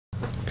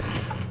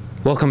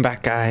Welcome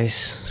back,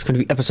 guys. It's going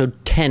to be episode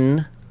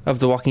 10 of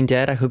The Walking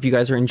Dead. I hope you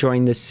guys are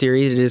enjoying this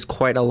series. It is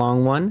quite a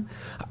long one.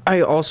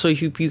 I also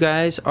hope you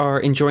guys are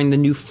enjoying the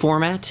new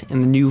format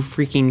and the new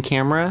freaking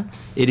camera.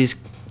 It is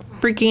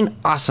freaking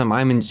awesome.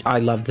 I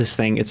love this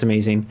thing. It's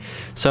amazing.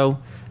 So,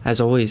 as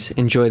always,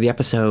 enjoy the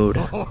episode.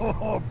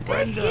 Oh,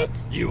 Brenda,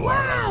 you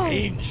are an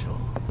angel.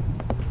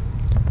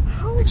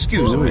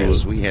 Excuse me,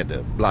 miss. We had to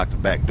block the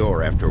back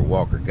door after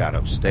Walker got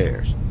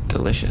upstairs.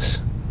 Delicious.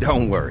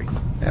 Don't worry.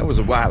 That was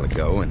a while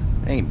ago, and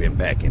I ain't been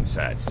back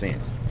inside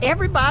since.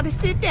 Everybody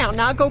sit down.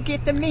 I'll go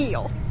get the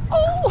meal.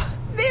 Oh,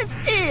 this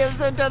is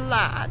a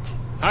delight.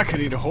 I could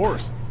eat a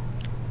horse.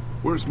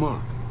 Where's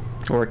Mark?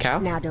 Or a cow?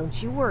 Now,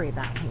 don't you worry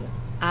about him.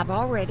 I've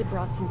already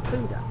brought some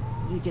food up.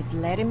 You just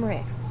let him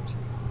rest.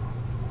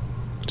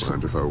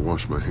 Mind if I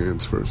wash my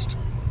hands first?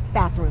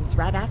 Bathroom's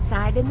right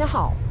outside in the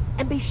hall.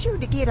 And be sure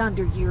to get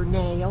under your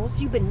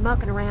nails. You've been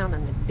mucking around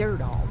in the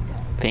dirt all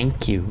day.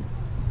 Thank you,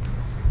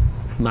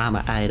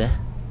 Mama Ida.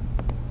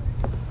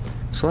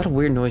 There's a lot of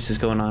weird noises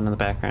going on in the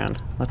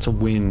background. Lots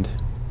of wind.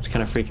 It's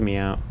kind of freaking me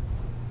out.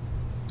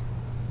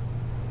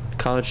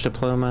 College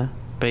diploma,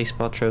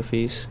 baseball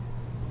trophies,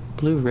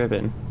 blue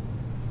ribbon,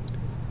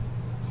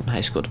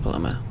 high school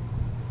diploma.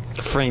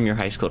 Frame your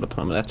high school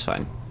diploma, that's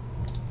fine.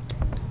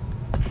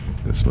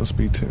 This must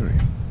be Terry.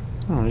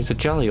 Oh, he's a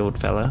jolly old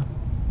fellow.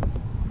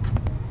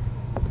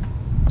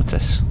 What's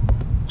this?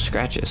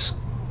 Scratches.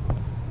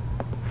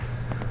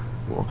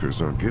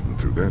 Walkers aren't getting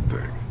through that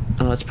thing.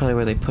 Oh, that's probably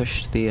where they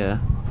pushed the,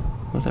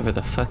 whatever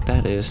the fuck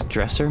that is.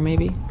 Dresser,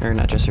 maybe? Or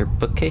not dresser,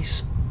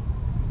 bookcase?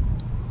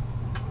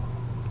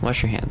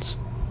 Wash your hands.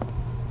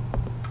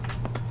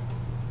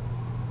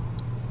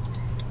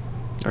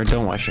 Or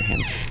don't wash your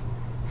hands.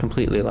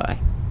 Completely lie.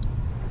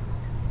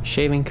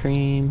 Shaving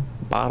cream,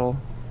 bottle.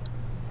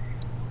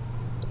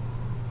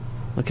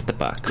 Look at the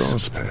box.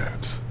 Gauze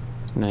pads.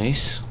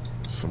 Nice.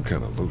 Some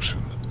kind of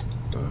lotion.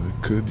 I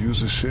could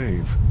use a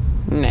shave.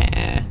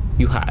 Nah,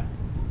 you hot.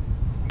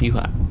 You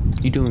hot.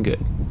 You doing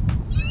good.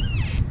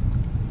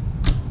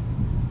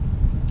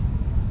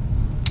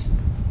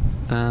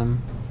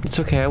 It's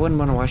okay. I wouldn't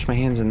want to wash my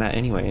hands in that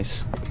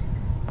anyways.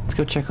 Let's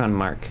go check on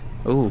Mark.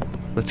 Oh,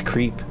 let's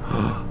creep.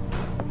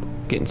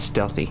 Getting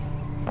stealthy.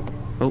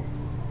 Oh,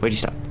 where'd you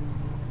stop?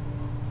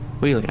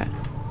 What are you looking at?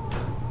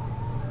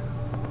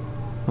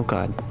 Oh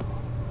God.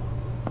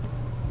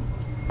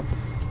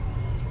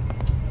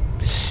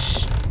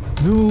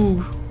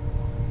 No.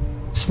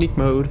 Sneak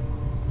mode.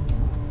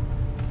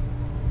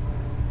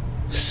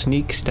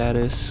 Sneak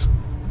status.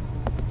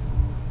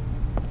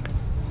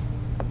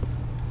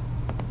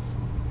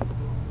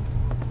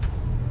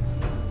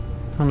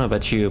 I don't know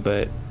about you,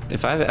 but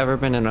if I've ever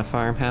been in a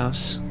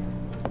farmhouse,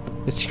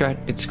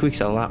 it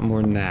squeaks a lot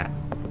more than that.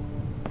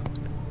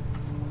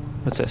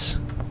 What's this?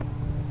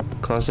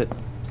 Closet?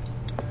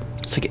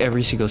 It's like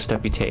every single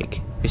step you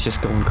take, it's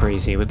just going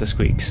crazy with the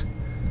squeaks.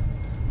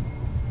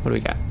 What do we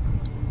got?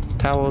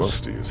 Towels?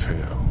 Musty as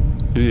hell.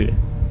 Ugh,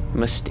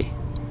 musty.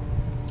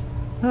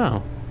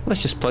 Oh,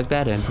 let's just plug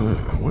that in.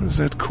 Where is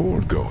that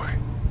cord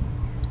going?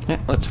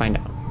 Yeah, let's find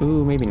out.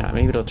 Ooh, maybe not.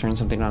 Maybe it'll turn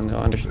something on. They'll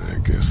I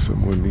guess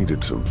someone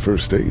needed some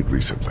first aid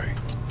recently.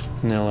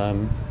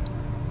 and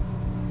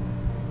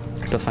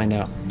they'll find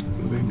out.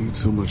 What do they need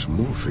so much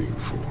morphine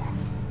for?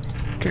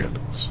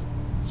 Candles.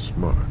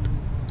 Smart.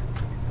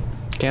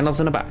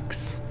 Candles in a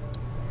box.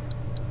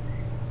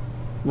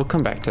 We'll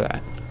come back to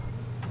that.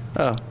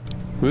 Oh,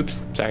 whoops,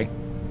 sorry.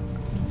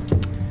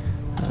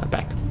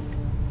 Back.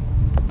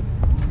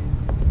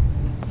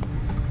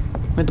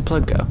 Where'd the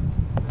plug go?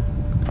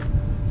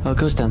 Oh, it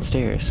goes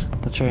downstairs.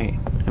 That's right.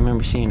 I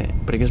remember seeing it,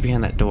 but it goes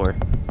behind that door.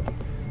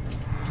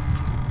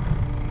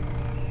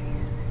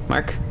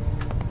 Mark?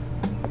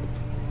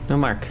 No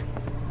Mark.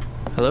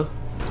 Hello?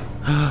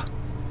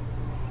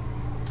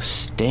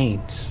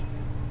 Stains.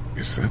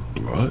 Is that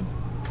blood?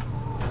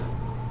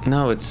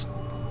 No, it's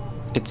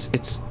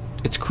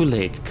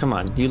Kool-Aid. Come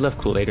on, you love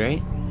Kool-Aid,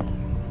 right?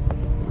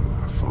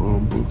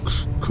 Farm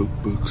books,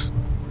 cookbooks.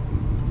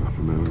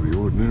 Nothing out of the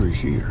ordinary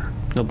here.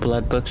 No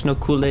blood books, no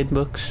Kool-Aid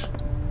books.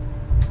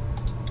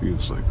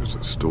 Feels like there's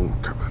a storm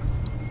coming.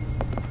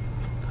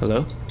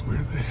 Hello? Where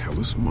the hell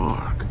is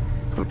Mark?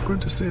 Thought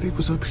Brenda said he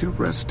was up here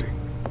resting.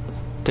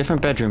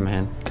 Different bedroom,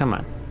 man. Come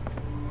on.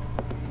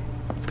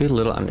 Be a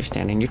little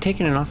understanding. You're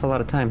taking an awful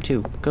lot of time,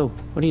 too. Go.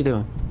 What are you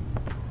doing?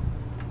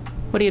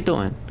 What are you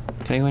doing?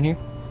 Can I go in here?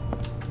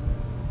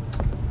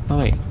 Oh,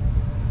 wait.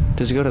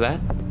 Does it go to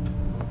that?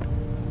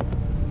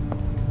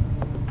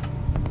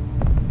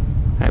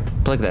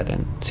 Alright, plug that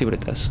in. See what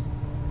it does.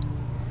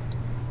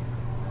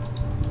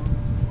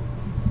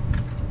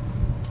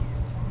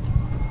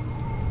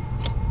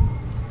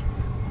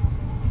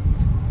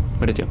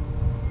 What'd it do?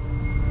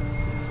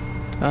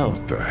 Oh,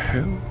 What the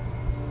hell?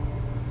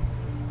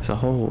 there's a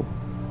hole.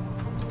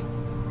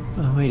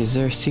 Oh wait, is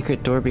there a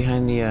secret door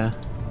behind the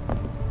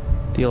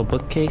old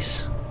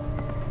bookcase?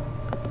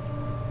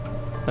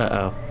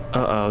 Uh-oh.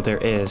 Uh-oh, there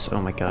is.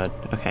 Oh my god.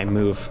 Okay,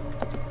 move.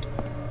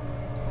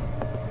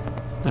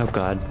 Oh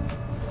god.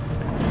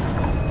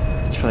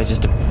 It's probably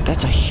just a...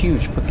 That's a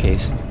huge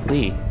bookcase.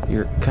 Lee,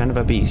 you're kind of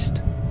a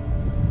beast.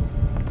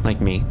 Like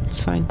me.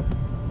 It's fine.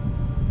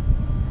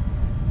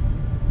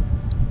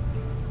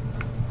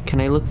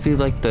 Can I look through,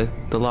 like, the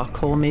lock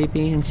hole,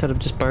 maybe, instead of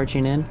just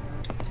barging in?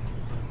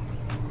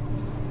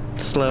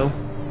 Slow.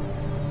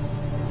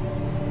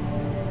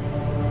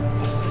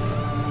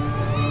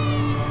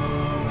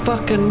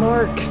 Fucking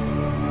Mark!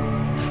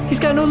 He's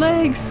got no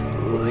legs!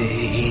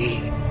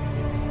 Lee.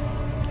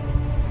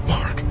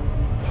 Mark.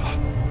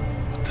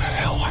 What the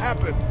hell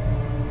happened?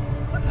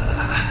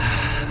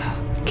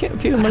 Can't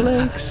feel my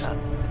legs.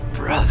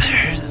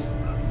 Brothers.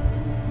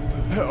 What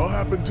the hell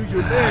happened to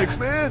your legs,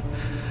 man?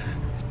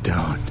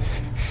 Don't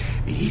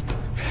eat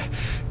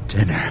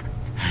dinner.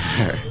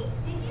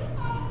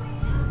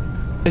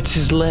 It's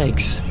his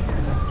legs.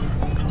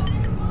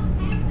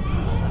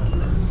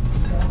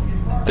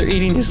 They're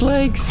eating his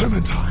legs.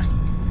 Clementine.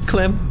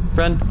 Clem,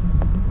 run.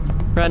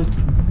 Run.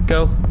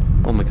 Go.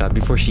 Oh my god,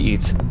 before she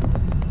eats.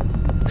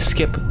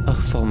 Skip.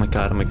 Oh my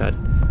god, oh my god.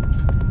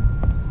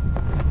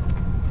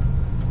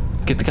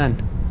 Get the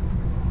gun.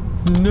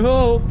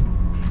 No!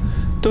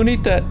 Don't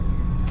eat that.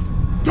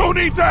 Don't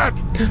eat that!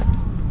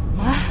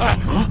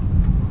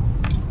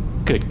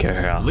 Good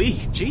girl.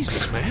 Lee,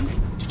 Jesus, man.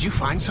 Did you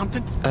find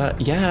something?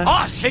 Yeah.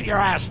 Oh, sit your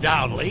ass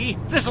down, Lee.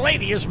 This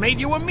lady has made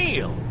you a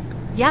meal.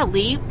 Yeah,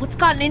 Lee, what's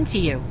gotten into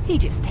you? He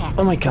just had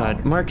Oh my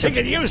god, Mark's They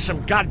could use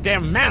some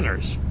goddamn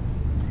manners.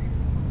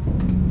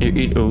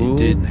 It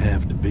didn't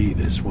have to be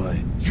this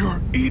way.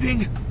 You're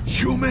eating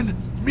human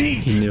meat!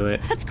 He knew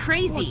it. That's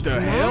crazy. What the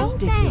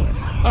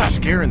hell?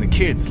 Scaring the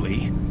kids,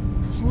 Lee.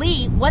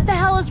 Lee, what the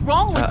hell is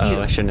wrong with Uh-oh, you?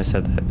 I shouldn't have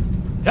said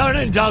that. Don't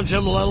indulge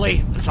him,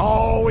 Lily. There's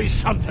always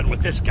something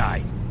with this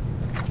guy.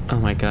 Oh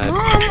my god. Mom,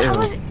 I Ew.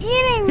 was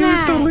eating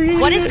that.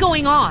 What is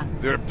going on?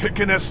 They're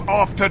picking us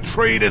off to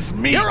trade as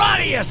meat! You're out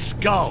of your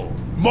skull.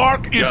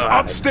 Mark is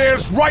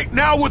upstairs right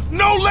now with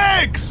no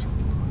legs!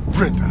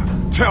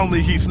 Brenda, tell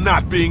me he's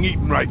not being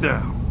eaten right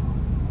now.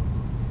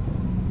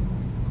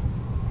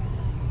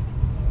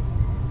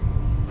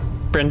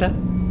 Brenda?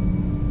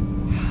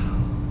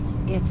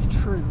 It's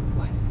true.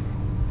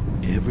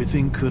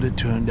 Everything could have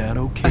turned out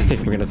okay. I think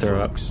for we're gonna you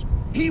throw up. folks.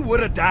 He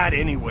would have died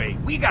anyway.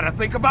 We gotta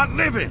think about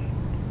living.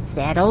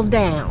 Settle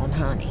down,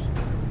 honey.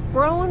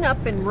 Growing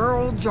up in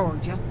rural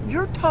Georgia,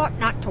 you're taught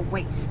not to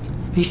waste.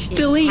 He's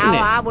still It's eating how it.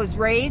 I was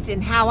raised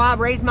and how I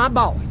raised my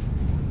boys.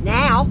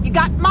 Now, you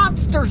got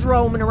monsters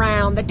roaming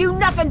around that do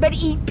nothing but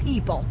eat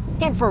people.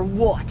 And for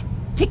what?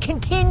 To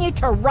continue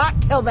to rot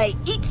till they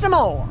eat some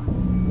more.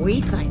 We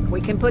think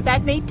we can put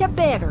that meat to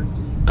better use.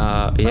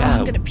 Yeah.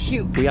 I'm gonna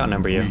puke. We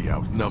outnumber you. We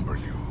outnumber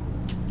you.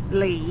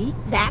 Lee,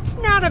 that's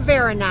not a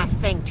very nice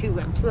thing to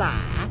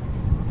imply.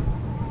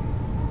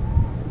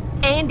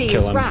 Andy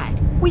Kill is him. right.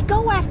 We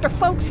go after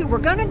folks who were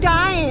gonna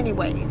die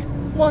anyways,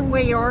 one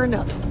way or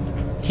another.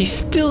 He's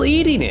still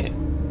eating it.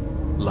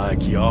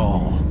 Like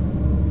y'all.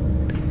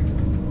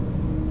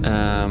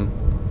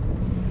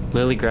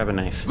 Lily, grab a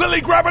knife.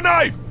 Lily, grab a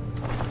knife!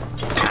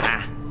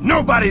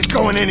 Nobody's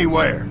going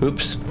anywhere.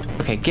 Oops.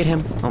 Okay, get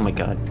him. Oh my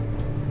god.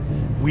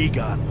 We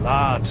got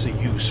lots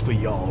of use for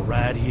y'all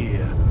right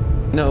here.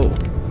 No.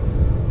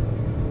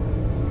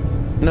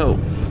 No.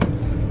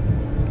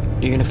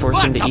 You're gonna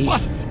force him to eat?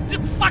 What? The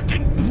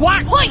fucking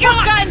what? Put your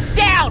guns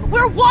down!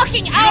 We're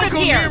walking out of Don't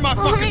go here! near my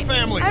fucking Mommy,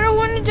 family. I don't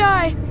want to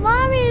die.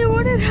 Mommy,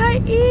 what did I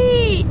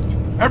eat?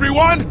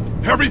 Everyone,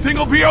 everything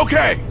will be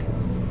okay.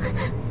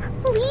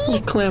 Lee,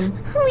 Clem.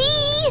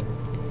 Lee.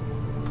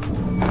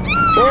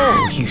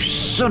 Oh, you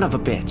son of a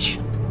bitch.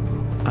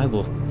 I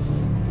will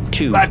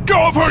too. Let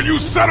go of her, you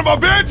son of a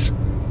bitch!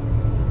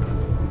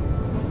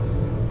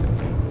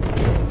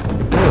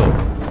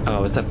 Ew.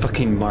 Oh, is that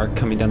fucking Mark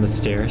coming down the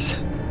stairs?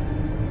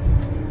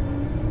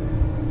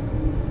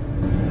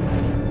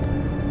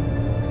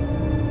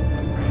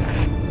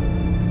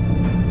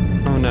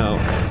 Oh no.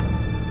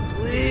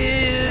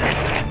 Please.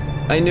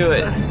 I knew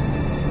it.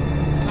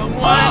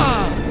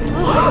 Someone.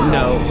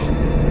 No.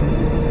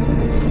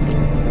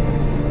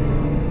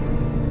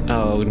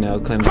 Oh no,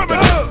 Clem's Come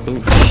dead. out! Oh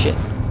shit.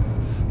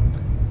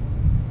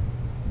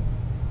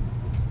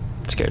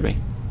 Scared me.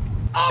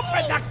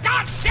 Open the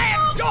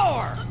goddamn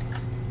door!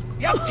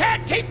 You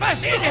can't keep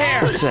us in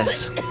here! What's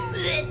this?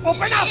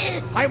 Open up!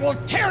 I will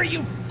tear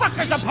you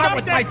fuckers apart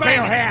with my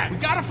bare hands!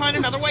 We gotta find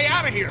another way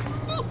out of here!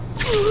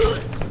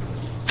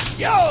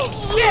 You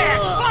sick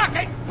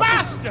fucking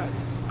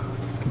bastards!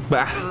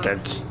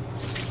 Bastards.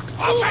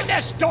 Open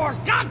this door,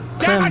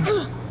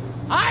 goddammit!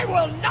 I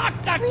will knock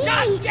the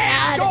goddamn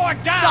Dad, door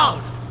down!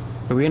 stop.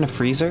 Are we in a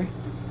freezer?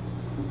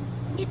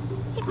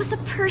 It was a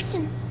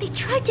person. They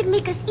tried to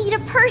make us eat a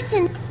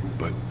person.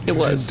 But It you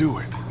was. didn't do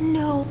it.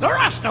 No. The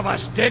rest of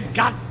us did,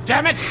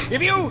 goddammit!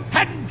 If you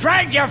hadn't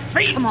dragged your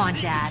feet! Come on,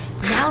 Dad.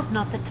 Now's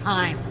not the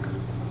time.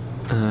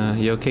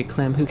 You okay,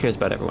 Clem? Who cares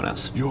about everyone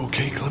else? You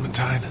okay,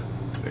 Clementine?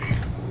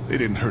 They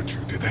didn't hurt you,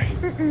 did they?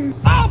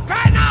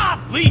 Open up!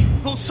 Lee,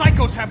 those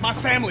psychos have my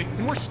family,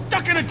 and we're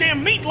stuck in a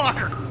damn meat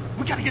locker.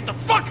 We gotta get the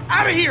fuck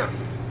out of here.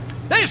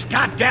 This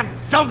goddamn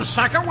film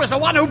sucker was the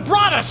one who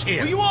brought us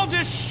here! Will you all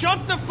just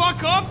shut the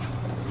fuck up?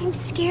 I'm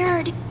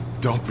scared.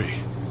 Don't be.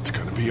 It's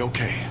gonna be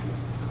okay.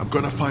 I'm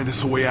gonna find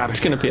us a way out of It's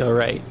here. gonna be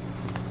alright.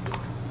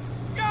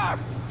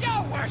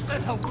 You're worse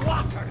than the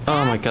walkers.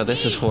 Oh my god,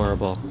 this is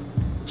horrible.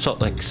 Salt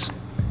licks.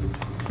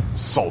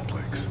 Salt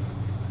licks.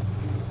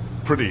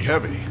 Pretty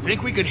heavy.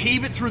 Think we could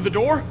heave it through the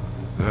door?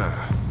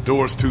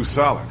 Door's too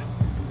solid.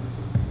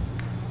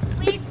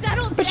 Please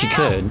settle down. Bet you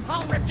could.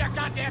 I'll rip your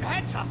goddamn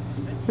heads off.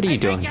 What are you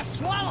doing? Make you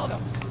swallow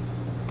them.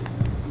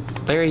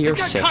 Larry, you're I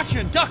got sick.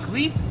 Katya and Duck,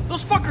 Lee.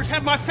 Those fuckers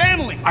have my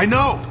family. I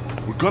know.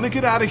 We're gonna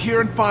get out of here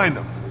and find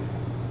them.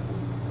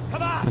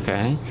 Come on.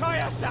 Okay. Show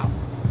yourself.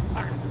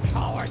 Fucking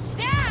cowards.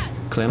 Dad!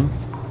 Clem?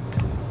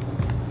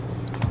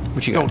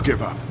 What you got? Don't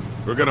give up.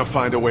 We're gonna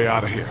find a way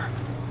out of here.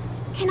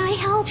 Can I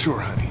help? Sure,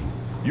 honey.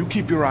 You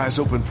keep your eyes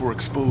open for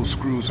exposed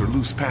screws or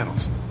loose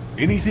panels.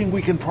 Anything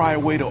we can pry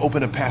away to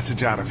open a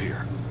passage out of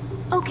here.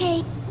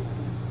 Okay.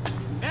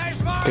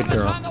 There's more Good of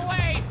us girl. on the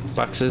way.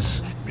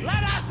 Boxes.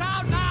 Let us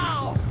out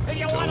now. If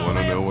you Don't want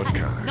to know what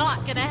kind.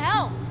 Not gonna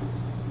help.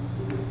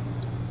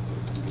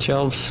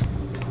 Shelves.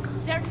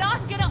 They're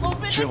not gonna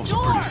open Shelves the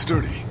door. are pretty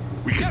sturdy.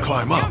 We can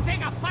climb up. You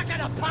think a fucking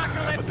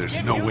apocalypse But there's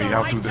gives no you way the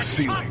out right through the to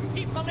ceiling. chop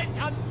people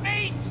into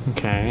meat?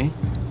 Okay.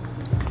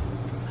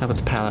 How about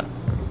the pallet?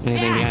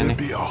 Anything behind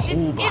There'd it? be a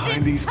hole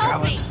behind these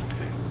pallets.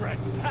 Red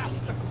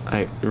bastards.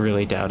 I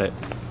really doubt it.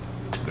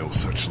 No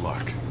such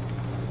luck.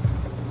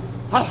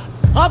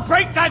 I'll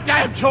break that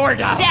damn door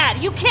down.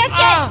 Dad, you can't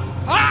get...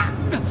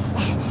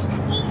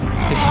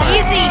 His heart.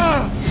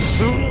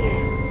 Easy!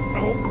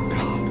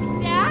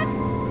 Dad?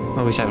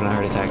 Oh, he's having a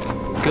heart attack.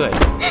 Good.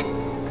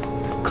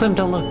 Clem,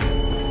 don't look.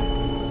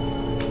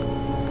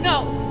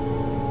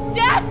 No.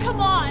 Dad, come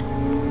on!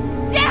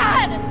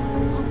 Dad!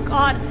 Oh,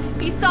 God.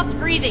 He stopped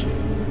breathing.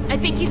 I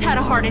think he's had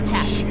a heart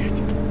attack. Shit.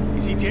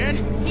 Is he dead?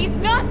 He's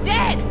not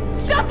dead!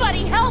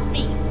 Somebody help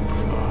me!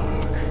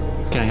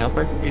 Can I help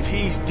her? If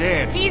he's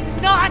dead, He's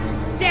not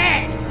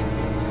dead!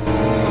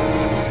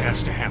 it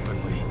has to happen,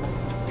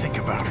 Lee. Think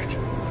about it.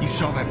 You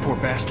saw that poor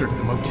bastard at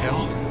the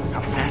motel?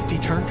 How fast he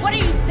turned? What are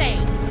you saying?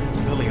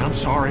 Lily, I'm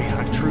sorry.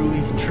 I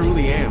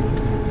truly am.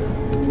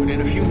 But in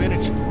a few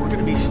minutes, we're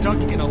gonna be stuck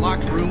in a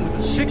locked room with a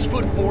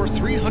 6'4",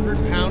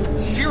 300-pound,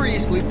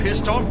 seriously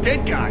pissed off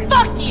dead guy.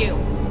 Fuck you!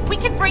 We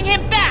can bring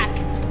him back!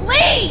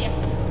 Lee!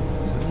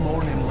 We'll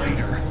mourn him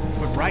later.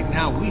 But right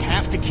now, we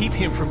have to keep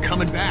him from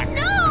coming back.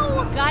 No!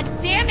 God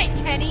damn it,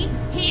 Kenny!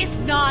 He's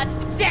not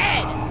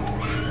dead!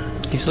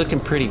 He's looking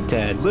pretty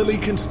dead. Lily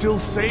can still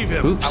save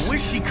him. Oops. I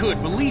wish she could,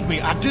 believe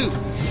me, I do.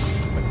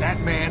 But that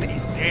man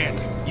is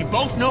dead. You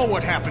both know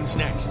what happens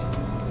next.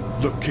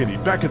 Look, Kenny,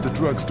 back at the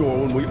drugstore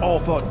when we all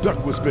thought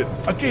Duck was bitten,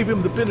 I gave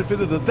him the benefit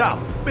of the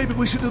doubt. Maybe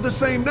we should do the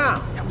same now.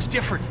 That was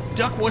different.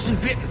 Duck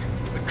wasn't bitten.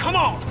 But come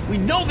on, we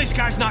know this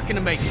guy's not gonna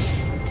make it.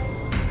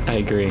 I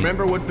agree.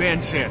 Remember what Ben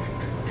said.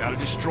 Gotta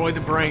destroy the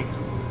brain.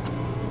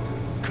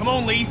 Come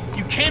on, Lee.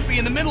 You can't be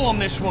in the middle on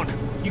this one.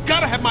 You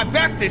gotta have my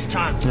back this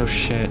time. No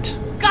shit.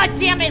 God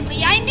damn it,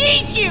 Lee! I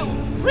need you!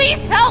 Please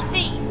help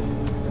me!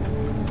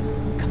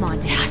 Come on,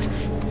 Dad.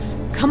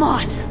 Come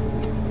on.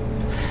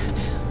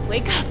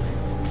 Wake up.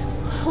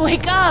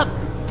 Wake up!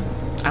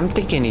 I'm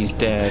thinking he's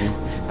dead.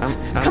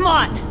 Come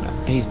on!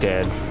 He's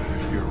dead.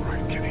 You're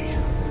right, Kenny.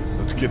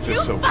 Let's get You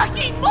this over.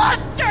 fucking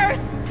monsters!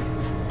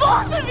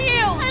 Both of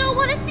you! I don't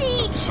want to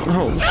see.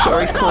 Oh,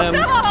 sorry, Clem.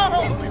 No!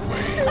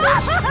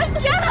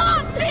 Get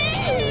off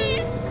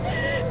me!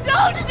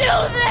 Don't do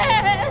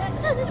this!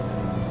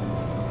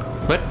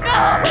 What?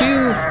 No! Q!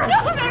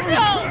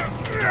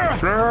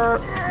 No!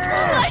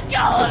 Let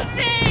go of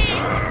me!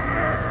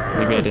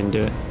 Maybe I didn't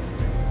do it.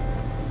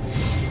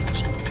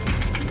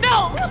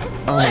 No!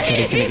 Oh my god,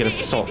 he's gonna get a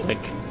salt lick.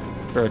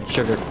 Or a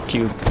sugar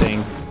cube thing.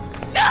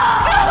 No!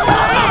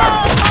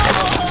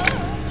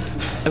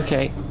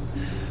 Okay.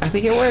 I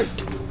think it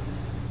worked.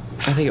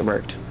 I think it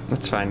worked.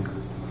 That's fine.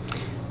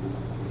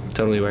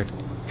 Totally worked.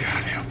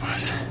 God help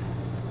us.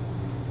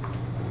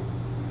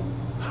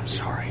 I'm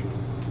sorry.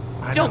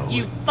 I Don't know.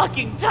 you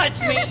fucking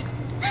touch me!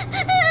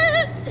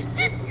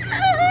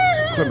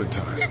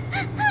 Clementine.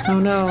 Oh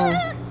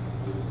no.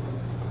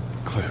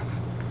 Clem.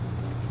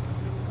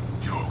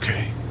 You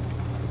okay?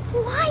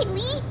 Why,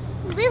 Lee?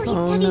 Lily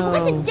Oh, said he no.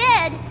 wasn't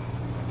dead.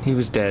 He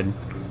was dead.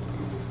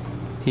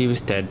 He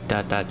was dead. ...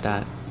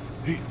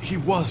 He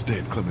was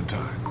dead,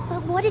 Clementine.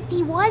 But what if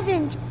he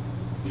wasn't?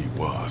 He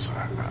was,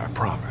 I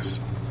promise.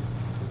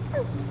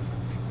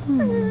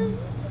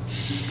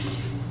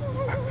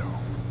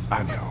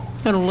 I know.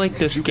 I don't like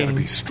this You gotta game.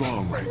 be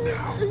strong right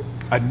now.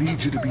 I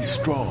need you to be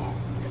strong.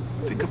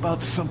 Think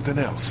about something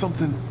else,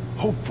 something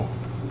hopeful.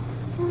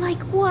 Like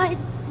what?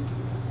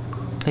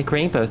 Like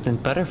rainbows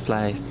and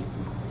butterflies.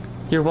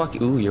 Your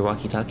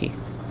walkie-talkie.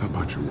 How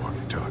about your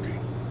walkie-talkie?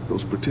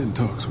 Those pretend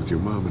talks with your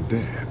mom and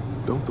dad.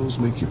 Don't those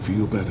make you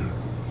feel better?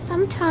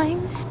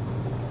 Sometimes.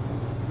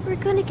 We're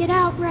gonna get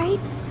out, right?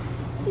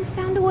 You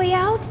found a way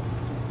out?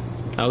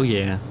 Oh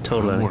yeah,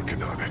 totally. I'm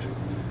working on it.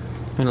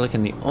 I'm gonna look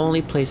in the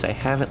only place I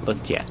haven't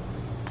looked yet.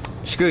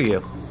 Screw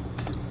you.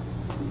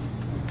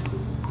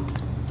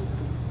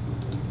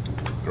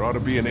 There ought to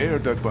be an air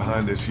duct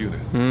behind this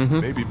unit.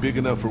 Maybe big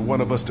enough for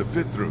one of us to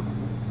fit through.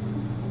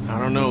 I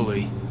don't know,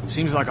 Lee.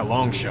 Seems like a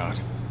long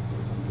shot.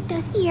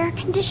 Does the air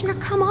conditioner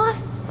come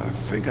off? I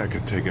think I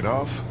could take it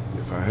off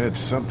if I had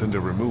something to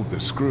remove the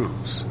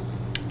screws.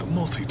 The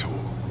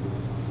multi-tool.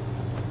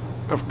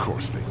 Of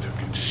course they took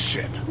it.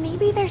 Shit.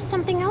 Maybe there's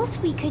something else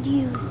we could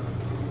use.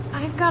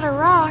 I've got a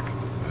rock.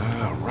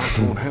 Ah, a rock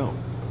won't help.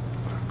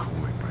 But a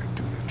coin might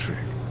do the trick.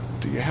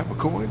 Do you have a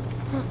coin?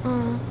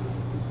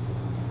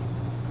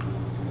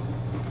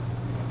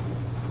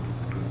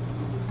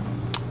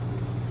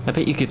 I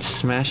bet you could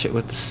smash it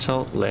with the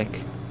salt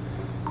lick.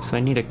 So I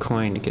need a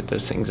coin to get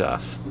those things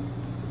off.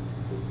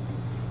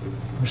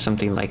 Or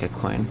something like a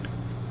coin.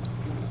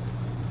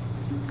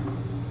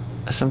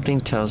 Something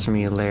tells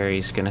me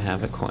Larry's gonna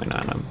have a coin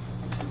on him.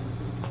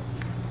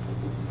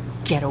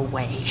 Get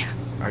away.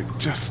 I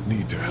just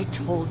need to... I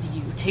told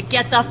you to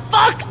get the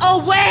fuck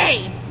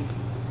away!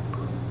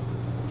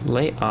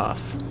 Lay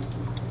off.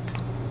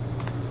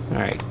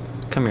 Alright,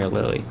 come here,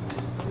 Lily.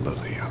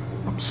 Lily,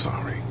 I'm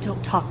sorry.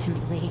 Don't talk to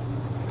me, Lee.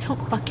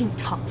 Don't fucking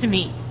talk to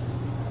me.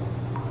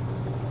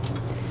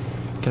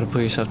 Gotta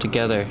pull yourself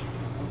together.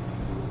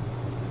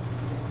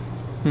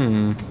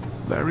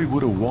 Larry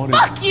would have wanted...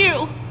 Fuck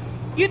you!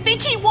 You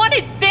think he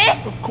wanted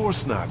this? Of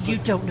course not. You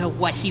don't know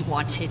what he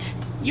wanted.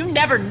 You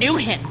never knew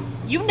him.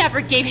 You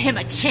never gave him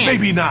a chance.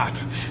 Maybe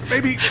not.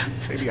 Maybe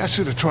I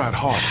should have tried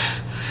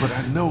harder. But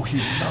I know he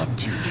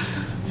loved you.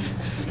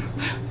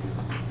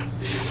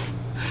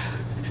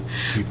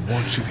 He'd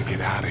want you to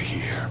get out of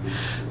here.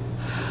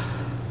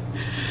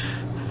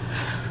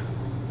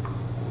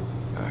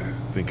 I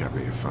think I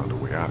may have found a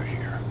way out of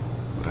here.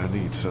 But I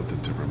need something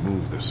to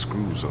remove the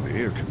screws on the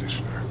air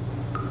conditioner.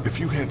 If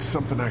you had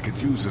something I could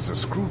use as a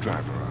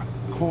screwdriver,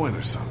 a coin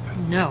or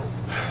something. No.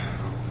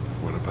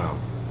 What about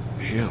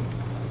him?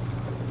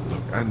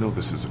 Look, I know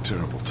this is a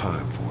terrible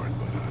time for it,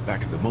 but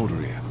back at the motor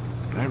inn,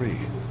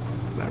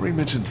 Larry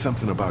mentioned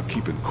something about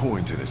keeping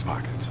coins in his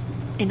pockets.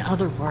 In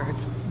other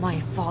words,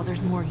 my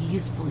father's more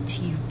useful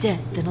to you dead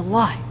than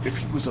alive. If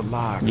he was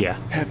alive, Yeah.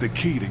 had the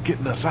key to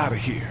getting us out of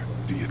here,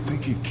 do you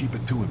think he'd keep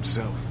it to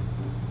himself?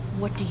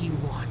 What do you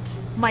want?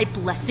 My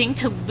blessing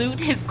to loot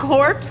his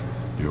corpse?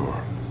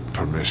 Your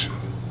permission.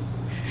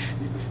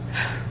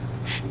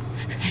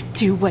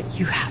 Do what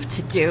you have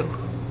to do.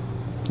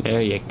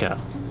 There you go.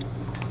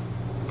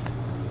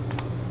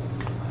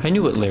 I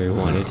knew what Larry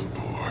wanted. Oh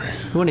boy.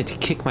 He wanted to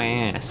kick my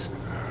ass.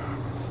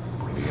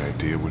 Any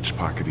idea which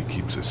pocket he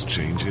keeps his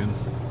change in?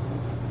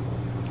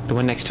 The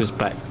one next to his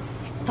butt.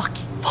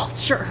 Fucking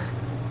vulture.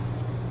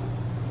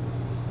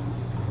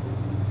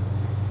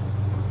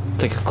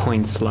 It's like a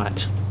coin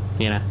slot,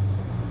 you know?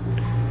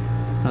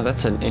 Oh,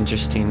 that's an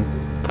interesting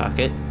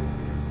pocket.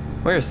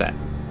 Where is that?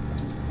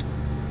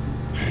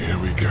 Here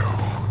we go.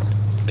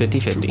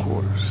 50-50. 2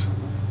 quarters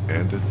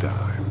and a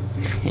dime.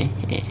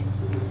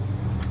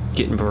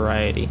 Getting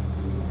variety.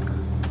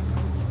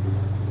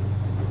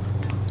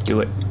 Do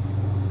it.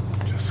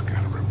 Just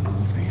gotta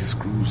remove these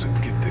screws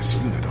and get this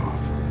unit off.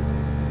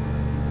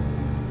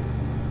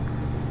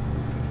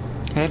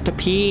 I have to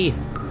pee.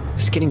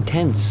 It's getting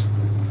tense.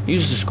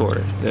 Use the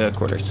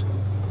quarters.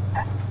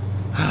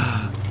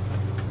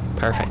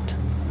 Perfect.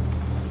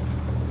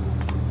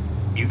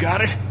 You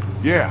got it?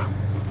 Yeah,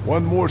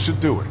 one more should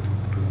do it.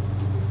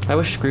 I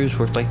wish screws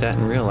worked like that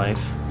in real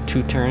life.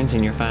 2 turns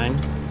and you're fine.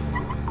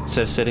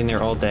 Instead of sitting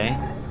there all day.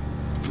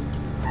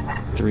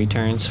 3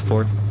 turns,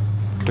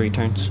 3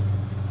 turns.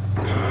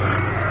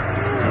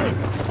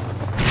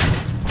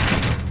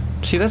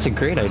 See, that's a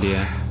great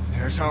idea.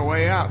 There's our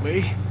way out,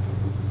 Lee.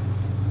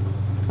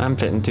 I'm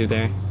fitting through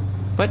there.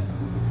 What?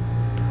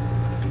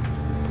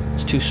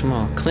 It's too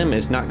small. Clem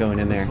is not going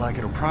in there. Looks like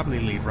it'll probably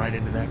lead right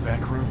into that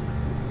back room.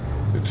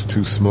 It's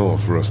too small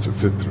for us to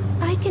fit through.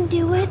 I can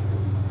do it.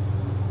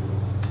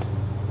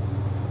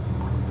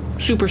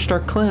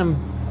 Superstar Clem.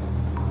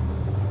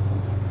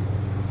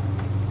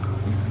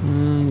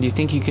 Do you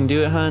think you can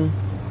do it, hun?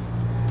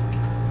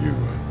 You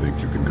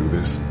think you can do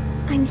this?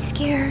 I'm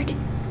scared.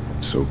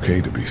 It's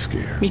okay to be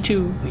scared. Me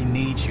too. We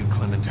need you,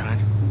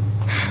 Clementine.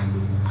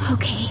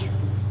 Okay.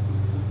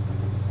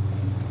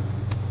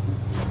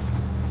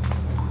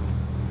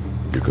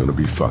 You're gonna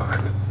be fine.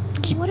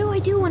 What do I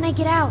do when I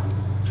get out?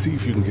 See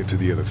if you can get to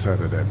the other side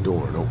of that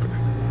door and open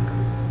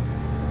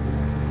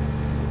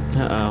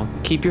it. Uh-oh.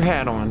 Keep your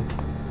hat on.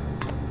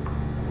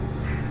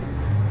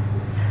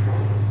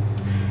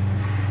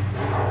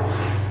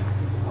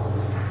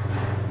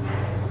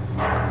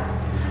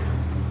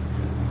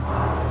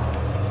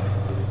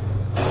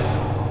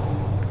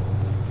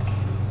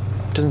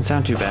 Doesn't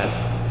sound too bad.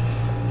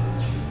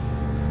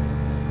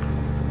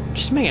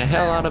 She's making a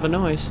hell out of a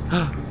noise.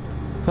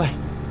 What?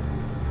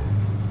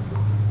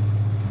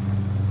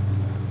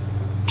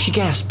 She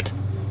gasped.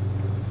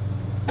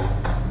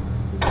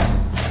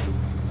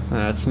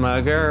 That's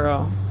my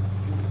girl.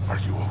 Are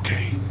you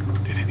okay?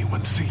 Did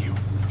anyone see you?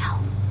 No,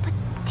 but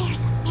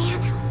there's a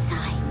man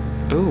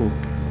outside. Ooh.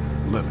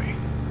 Lily,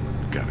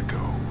 gotta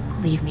go.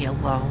 Leave me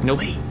alone. Nope.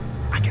 Lee,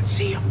 I can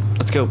see him.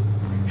 Let's go.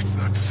 It's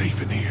not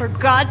safe in For here.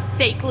 God's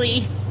sake,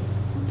 Lee.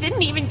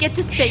 Didn't even get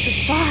to say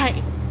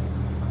goodbye.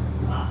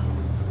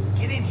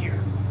 Get in here.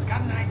 I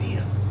got an idea.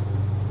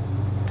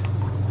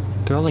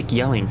 They're all like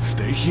yelling.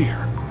 Stay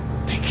here.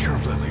 Take care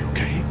of Lily,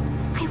 okay?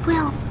 I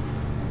will.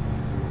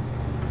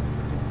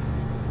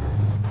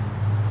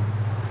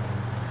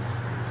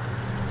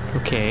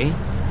 Okay.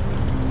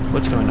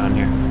 What's going on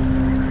here?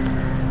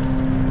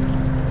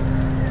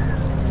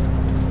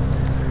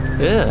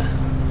 Ugh.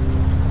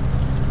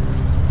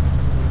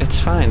 It's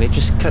fine. They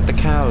just cut the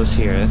cows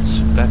here.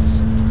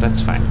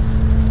 That's fine.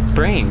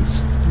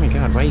 Brains. Oh my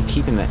god, why are you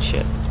keeping that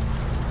shit?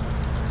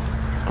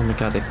 Oh my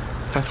god, they I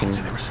fucking... told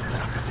you there was something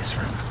up at this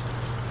room.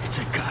 It's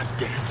a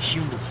goddamn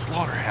human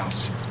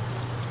slaughterhouse.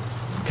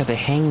 God, they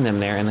hang them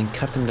there and then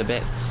cut them to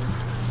bits.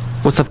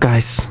 What's up,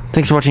 guys?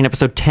 Thanks for watching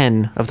episode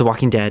 10 of The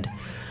Walking Dead.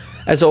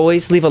 As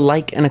always, leave a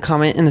like and a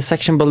comment in the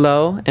section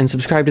below, and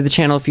subscribe to the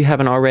channel if you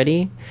haven't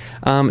already.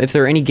 If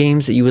there are any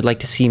games that you would like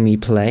to see me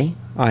play,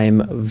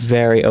 I'm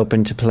very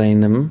open to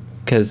playing them,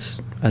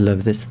 because I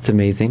love this. It's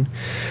amazing.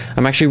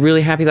 I'm actually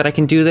really happy that I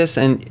can do this,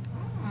 and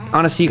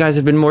honestly, you guys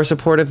have been more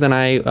supportive than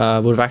I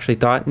would have actually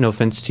thought. No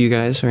offense to you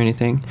guys or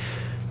anything.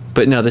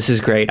 But no, this is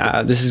great.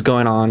 This is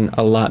going on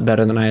a lot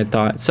better than I had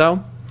thought.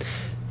 So,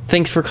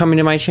 thanks for coming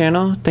to my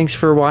channel. Thanks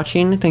for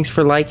watching. Thanks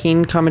for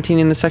liking, commenting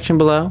in the section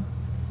below.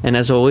 And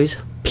as always,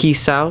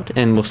 peace out,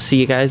 and we'll see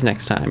you guys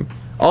next time.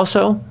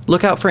 Also,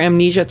 look out for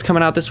Amnesia. It's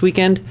coming out this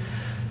weekend.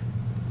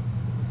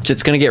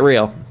 It's gonna get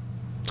real.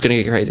 It's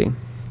gonna get crazy.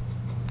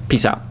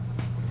 Peace out.